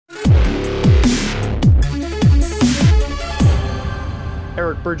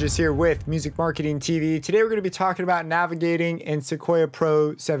network, Burgess here with Music Marketing TV. Today we're going to be talking about navigating in Sequoia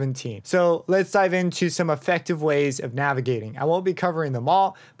Pro 17. So let's dive into some effective ways of navigating. I won't be covering them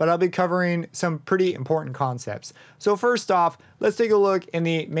all, but I'll be covering some pretty important concepts. So first off, let's take a look in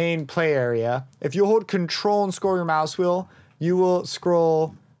the main play area. If you hold Control and scroll your mouse wheel, you will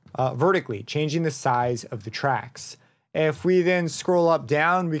scroll vertically, changing the size of the tracks. If we then scroll up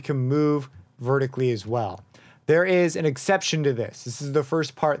down, we can move vertically as well. There is an exception to this. This is the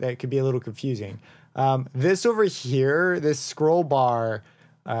first part that could be a little confusing. This over here, this scroll bar,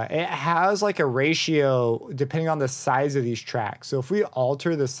 it has like a ratio depending on the size of these tracks. So if we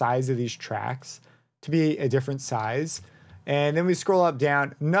alter the size of these tracks to be a different size, and then we scroll up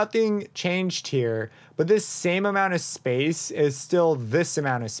down, nothing changed here, but this same amount of space is still this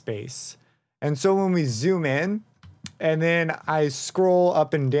amount of space. And so when we zoom in, and then I scroll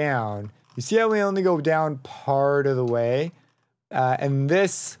up and down, you see how we only go down part of the way? And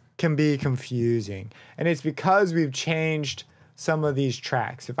this can be confusing. And it's because we've changed some of these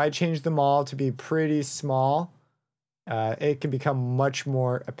tracks. If I change them all to be pretty small, it can become much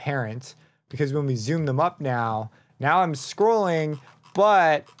more apparent, because when we zoom them up now I'm scrolling,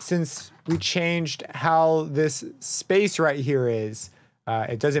 but since we changed how this space right here is,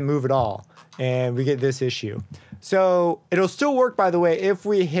 it doesn't move at all, and we get this issue. So it'll still work, by the way, if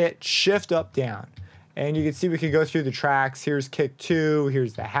we hit Shift up down. And you can see we can go through the tracks. Here's kick 2,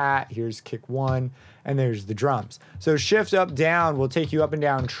 here's the hat, here's kick 1, and there's the drums. So Shift up down will take you up and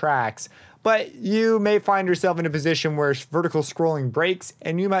down tracks, but you may find yourself in a position where vertical scrolling breaks,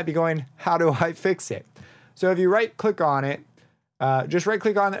 and you might be going, how do I fix it? So if you right click on it, just right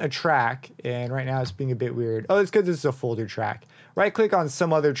click on a track, and right now it's being a bit weird. Oh, it's because it's a folder track. Right click on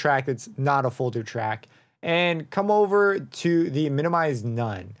some other track that's not a folder track, and come over to the minimize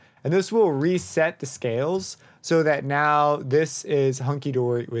none. And this will reset the scales so that now this is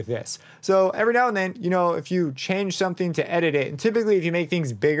hunky-dory with this. So every now and then, you know, if you change something to edit it, and typically if you make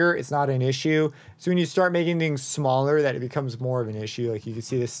things bigger, it's not an issue. So when you start making things smaller, that it becomes more of an issue. Like you can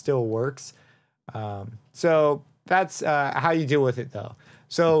see this still works. So that's how you deal with it though.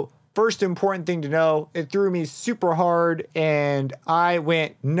 So first important thing to know, it threw me super hard and I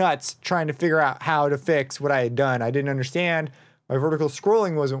went nuts trying to figure out how to fix what I had done. I didn't understand my vertical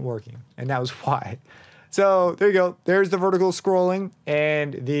scrolling wasn't working, and that was why. So there you go. There's the vertical scrolling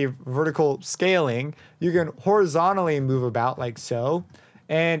and the vertical scaling. You can horizontally move about like so.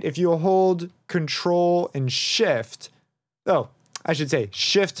 And if you hold Control and Shift, I should say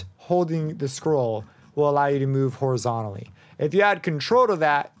Shift holding the scroll will allow you to move horizontally. If you add Control to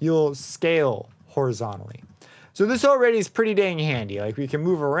that, you'll scale horizontally. So this already is pretty dang handy. Like we can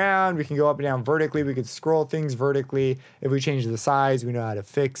move around, we can go up and down vertically, we could scroll things vertically. If we change the size, we know how to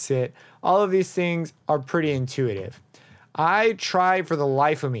fix it. All of these things are pretty intuitive. I try for the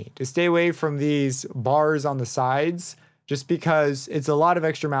life of me to stay away from these bars on the sides, just because it's a lot of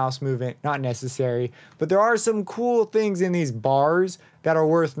extra mouse movement, not necessary. But there are some cool things in these bars that are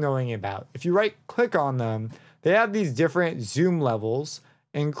worth knowing about. If you right click on them, they have these different zoom levels,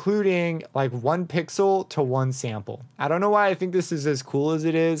 including like 1 pixel to 1 sample. I don't know why I think this is as cool as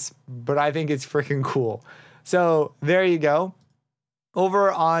it is, but I think it's freaking cool. So there you go.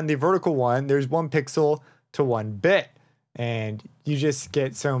 Over on the vertical one, there's 1 pixel to 1 bit. And you just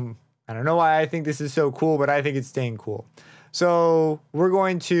get some, I don't know why I think this is so cool, but I think it's dang cool. So we're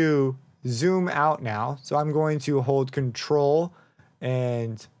going to zoom out now. So I'm going to hold Control,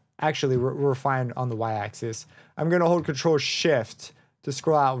 and actually we're fine on the y-axis. I'm going to hold Control Shift to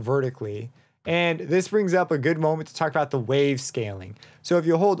scroll out vertically. And this brings up a good moment to talk about the wave scaling. So if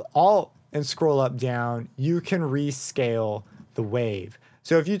you hold Alt and scroll up down, you can rescale the wave.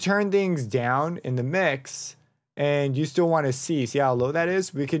 So if you turn things down in the mix and you still want to see how low that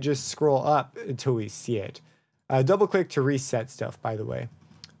is, we could just scroll up until we see it. Double click to reset stuff, by the way.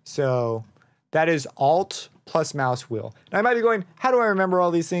 So that is Alt plus mouse wheel. Now I might be going, how do I remember all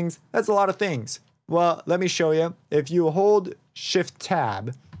these things? That's a lot of things. Well, let me show you. If you hold Shift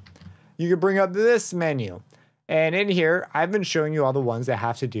Tab, you can bring up this menu. And in here, I've been showing you all the ones that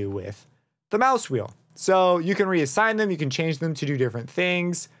have to do with the mouse wheel. So you can reassign them, you can change them to do different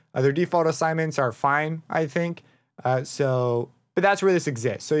things. Their default assignments are fine, I think. But that's where this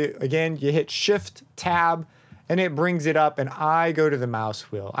exists. So again, you hit Shift Tab, and it brings it up, and I go to the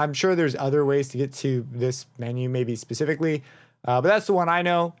mouse wheel. I'm sure there's other ways to get to this menu, maybe specifically, but that's the one I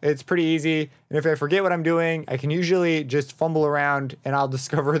know. It's pretty easy, and if I forget what I'm doing, I can usually just fumble around and I'll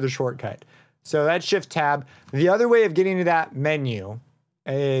discover the shortcut. So that's Shift Tab. The other way of getting to that menu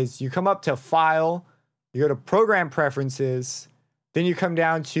is you come up to File, you go to Program Preferences, then you come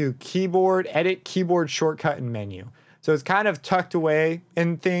down to Keyboard, Edit Keyboard Shortcut and Menu. So it's kind of tucked away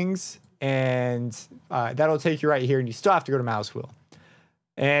in things, and that'll take you right here, and you still have to go to mouse wheel.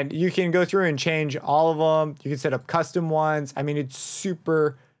 And you can go through and change all of them. You can set up custom ones. I mean, it's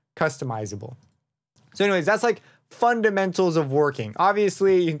super customizable. So anyways, that's like fundamentals of working.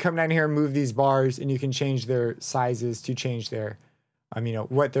 Obviously, you can come down here and move these bars, and you can change their sizes to change their,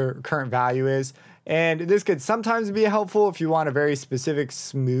 what their current value is. And this could sometimes be helpful if you want a very specific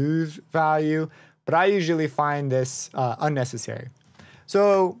smooth value, but I usually find this unnecessary.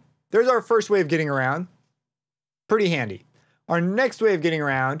 So there's our first way of getting around. Pretty handy. Our next way of getting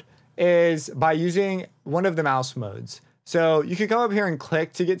around is by using one of the mouse modes. So you could come up here and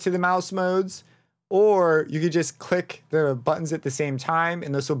click to get to the mouse modes, or you could just click the buttons at the same time,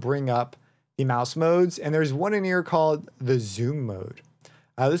 and this will bring up the mouse modes. And there's one in here called the zoom mode.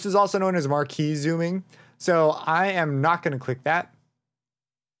 This is also known as marquee zooming. So I am not going to click that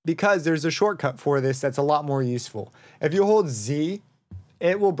because there's a shortcut for this that's a lot more useful. If you hold Z,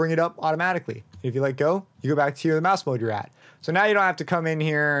 it will bring it up automatically. If you let go, you go back to the mouse mode you're at. So now you don't have to come in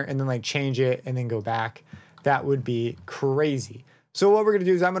here and then like change it and then go back. That would be crazy. So what we're gonna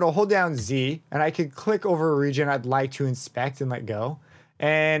do is I'm gonna hold down Z, and I can click over a region I'd like to inspect and let go.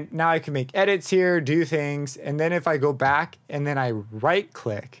 And now I can make edits here, do things. And then if I go back and then I right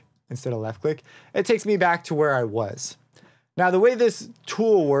click instead of left click, it takes me back to where I was. Now the way this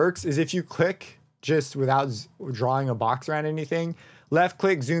tool works is if you click just without drawing a box around anything, left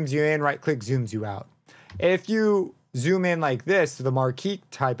click zooms you in, right click zooms you out. If you zoom in like this, the marquee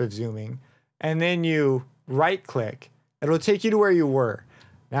type of zooming, and then you right click, it'll take you to where you were.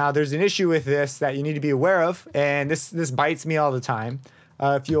 Now there's an issue with this that you need to be aware of, and this bites me all the time.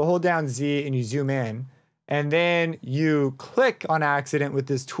 If you hold down Z and you zoom in, and then you click on accident with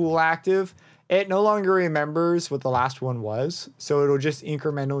this tool active, it no longer remembers what the last one was, so it'll just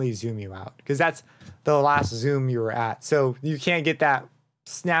incrementally zoom you out, because that's the last zoom you were at. So you can't get that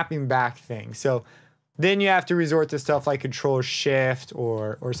snapping back thing. So then you have to resort to stuff like Control Shift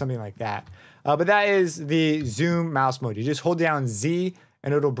or something like that. But that is the zoom mouse mode. You just hold down Z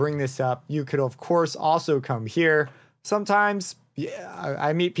and it'll bring this up. You could of course also come here. Sometimes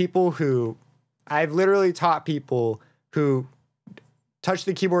I meet people who, I've literally taught people who touch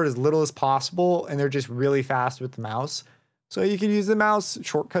the keyboard as little as possible, and they're just really fast with the mouse. So you can use the mouse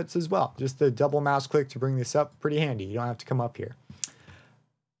shortcuts as well. Just the double mouse click to bring this up, pretty handy. You don't have to come up here.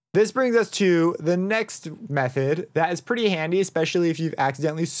 This brings us to the next method that is pretty handy, especially if you've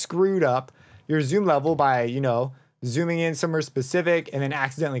accidentally screwed up your zoom level by, zooming in somewhere specific and then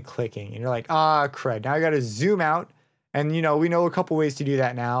accidentally clicking. And you're like, ah, crud. Now I got to zoom out. And, we know a couple ways to do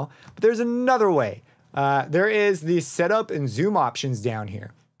that now. But there's another way. There is the setup and zoom options down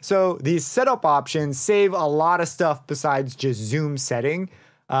here. So these setup options save a lot of stuff besides just zoom setting.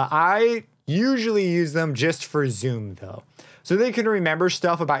 I usually use them just for zoom though. So they can remember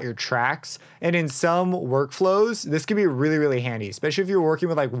stuff about your tracks. And in some workflows, this can be really, really handy, especially if you're working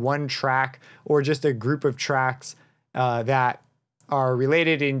with like one track or just a group of tracks that are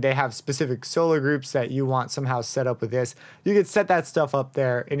related and they have specific solo groups that you want somehow set up with this. You could set that stuff up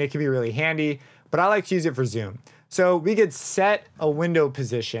there and it can be really handy, but I like to use it for zoom. So we could set a window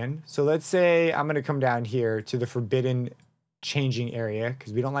position. So let's say I'm gonna come down here to the forbidden changing area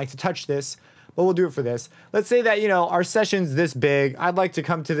because we don't like to touch this, but we'll do it for this. Let's say that, our session's this big. I'd like to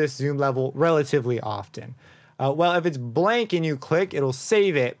come to this zoom level relatively often. Well, if it's blank and you click, it'll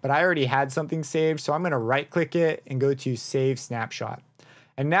save it, but I already had something saved, so I'm gonna right click it and go to Save Snapshot.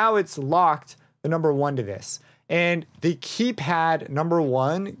 And now it's locked the number 1 to this. And the keypad number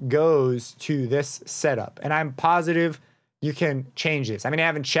 1 goes to this setup. And I'm positive you can change this. I mean, I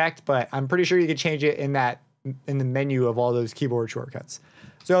haven't checked, but I'm pretty sure you can change it in the menu of all those keyboard shortcuts.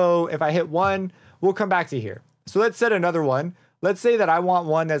 So if I hit 1, we'll come back to here. So let's set another one. Let's say that I want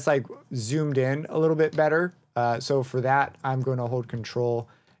one that's like zoomed in a little bit better. So for that, I'm going to hold Control.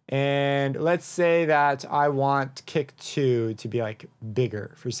 And let's say that I want Kick 2 to be like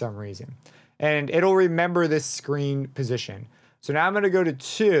bigger for some reason. And it'll remember this screen position. So now I'm going to go to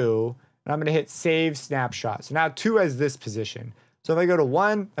 2, and I'm going to hit Save Snapshot. So now 2 has this position. So if I go to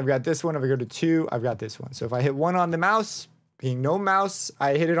 1, I've got this one. If I go to 2, I've got this one. So if I hit 1 on the mouse, being no mouse,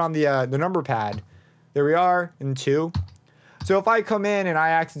 I hit it on the number pad. There we are, in 2. So if I come in and I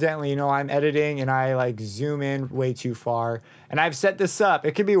accidentally, I'm editing and I like zoom in way too far and I've set this up,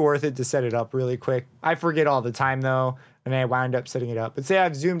 it could be worth it to set it up really quick. I forget all the time though, and I wound up setting it up. But say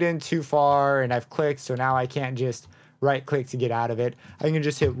I've zoomed in too far and I've clicked, so now I can't just right click to get out of it. I can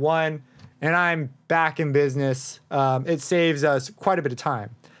just hit 1 and I'm back in business. It saves us quite a bit of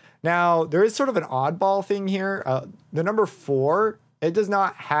time. Now, there is sort of an oddball thing here. The number 4, it does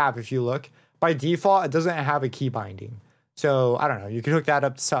not have, if you look, by default, it doesn't have a key binding. So I don't know, you could hook that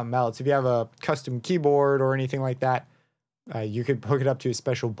up to something else. If you have a custom keyboard or anything like that, you could hook it up to a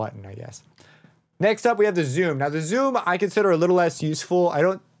special button, I guess. Next up, we have the zoom. Now the zoom I consider a little less useful. I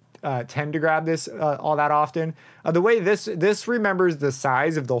don't tend to grab this all that often. The way this remembers the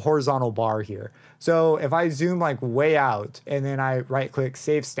size of the horizontal bar here. So if I zoom like way out and then I right click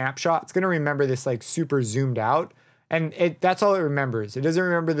save snapshot, it's gonna remember this like super zoomed out. And that's all it remembers. It doesn't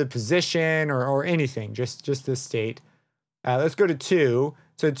remember the position or anything, just the state. Let's go to 2.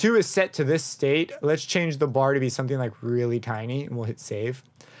 So 2 is set to this state. Let's change the bar to be something like really tiny and we'll hit save.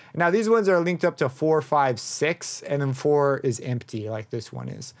 Now these ones are linked up to 4, 5, 6, and then 4 is empty like this one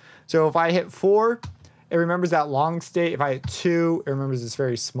is. So if I hit 4, it remembers that long state. If I hit 2, it remembers this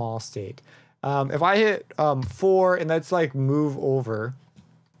very small state. If I hit 4 and let's like move over,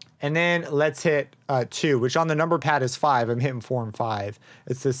 and then let's hit 2, which on the number pad is 5. I'm hitting 4 and 5.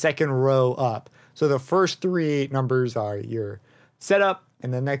 It's the second row up. So the first 3 numbers are your setup,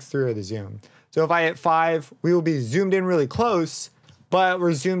 and the next 3 are the zoom. So if I hit 5, we will be zoomed in really close, but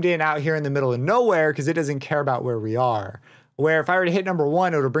we're zoomed in out here in the middle of nowhere because it doesn't care about where we are. Where if I were to hit number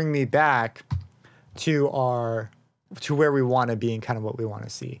 1, it'll bring me back to where we want to be and kind of what we want to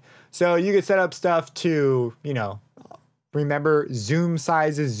see. So you could set up stuff to, you know, remember zoom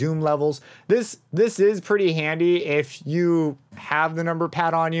sizes, zoom levels. This is pretty handy if you have the number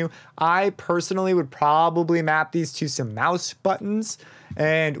pad on you. I personally would probably map these to some mouse buttons.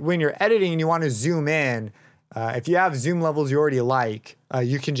 And when you're editing and you want to zoom in, if you have zoom levels you already like,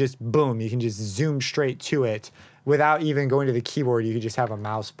 you can just boom, you can just zoom straight to it without even going to the keyboard. You can just have a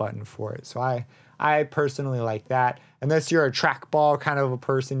mouse button for it. So I personally like that. Unless you're a trackball kind of a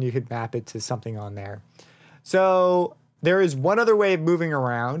person, you could map it to something on there. So there is one other way of moving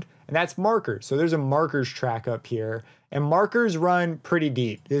around, and that's markers. So there's a markers track up here, and markers run pretty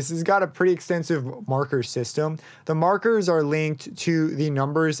deep. This has got a pretty extensive marker system. The markers are linked to the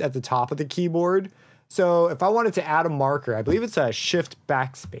numbers at the top of the keyboard. So if I wanted to add a marker, I believe it's a shift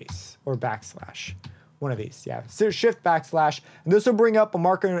backspace or backslash, one of these. Yeah, so shift backslash, and this will bring up a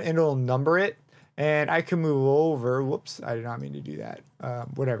marker and it'll number it. And I can move over. Whoops, I did not mean to do that.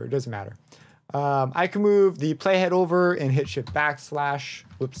 Whatever, it doesn't matter. I can move the playhead over and hit shift backslash.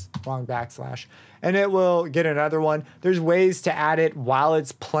 Whoops, wrong backslash. And it will get another one. There's ways to add it while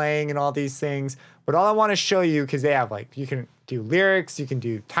it's playing and all these things. But all I want to show you, because they have like, you can do lyrics, you can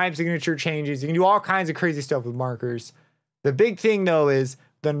do time signature changes, you can do all kinds of crazy stuff with markers. The big thing though is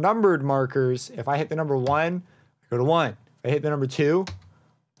the numbered markers. If I hit the number 1, I go to 1. If I hit the number 2,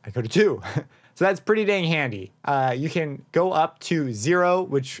 I go to 2. So that's pretty dang handy. You can go up to 0,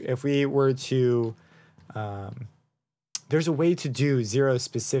 which if we were to, there's a way to do 0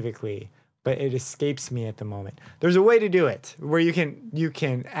 specifically, but it escapes me at the moment. There's a way to do it where you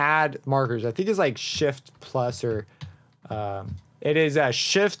can add markers. I think it's like shift plus or it is a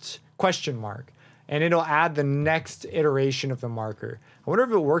shift question mark, and it'll add the next iteration of the marker. I wonder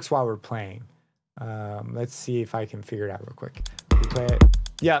if it works while we're playing. Let's see if I can figure it out real quick. We play it.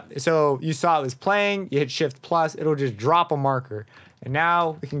 Yeah, so you saw it was playing, you hit shift plus, it'll just drop a marker. And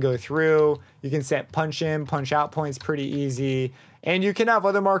now we can go through, you can set punch in, punch out points pretty easy. And you can have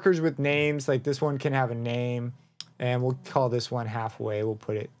other markers with names, like this one can have a name. And we'll call this one halfway. We'll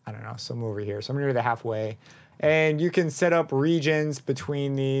put it, I don't know, somewhere over here. So I'm near the halfway. And you can set up regions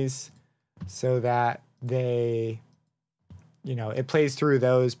between these so that they, you know, it plays through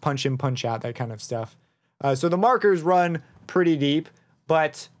those, punch in, punch out, that kind of stuff. So the markers run pretty deep.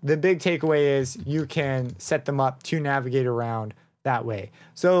 But the big takeaway is you can set them up to navigate around that way.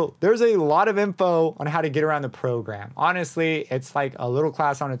 So there's a lot of info on how to get around the program. Honestly, it's like a little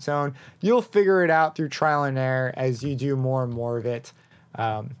class on its own. You'll figure it out through trial and error as you do more and more of it.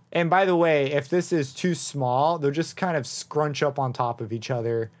 And by the way, if this is too small, they'll just kind of scrunch up on top of each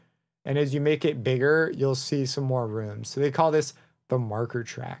other. And as you make it bigger, you'll see some more rooms. So they call this the marker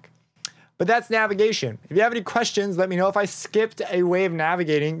track. But that's navigation. If you have any questions, let me know. If I skipped a way of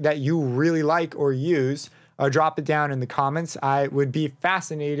navigating that you really like or use, drop it down in the comments. I would be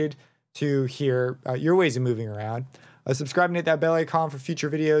fascinated to hear your ways of moving around. Subscribe and hit that bell icon for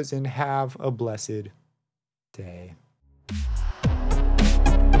future videos, and have a blessed day.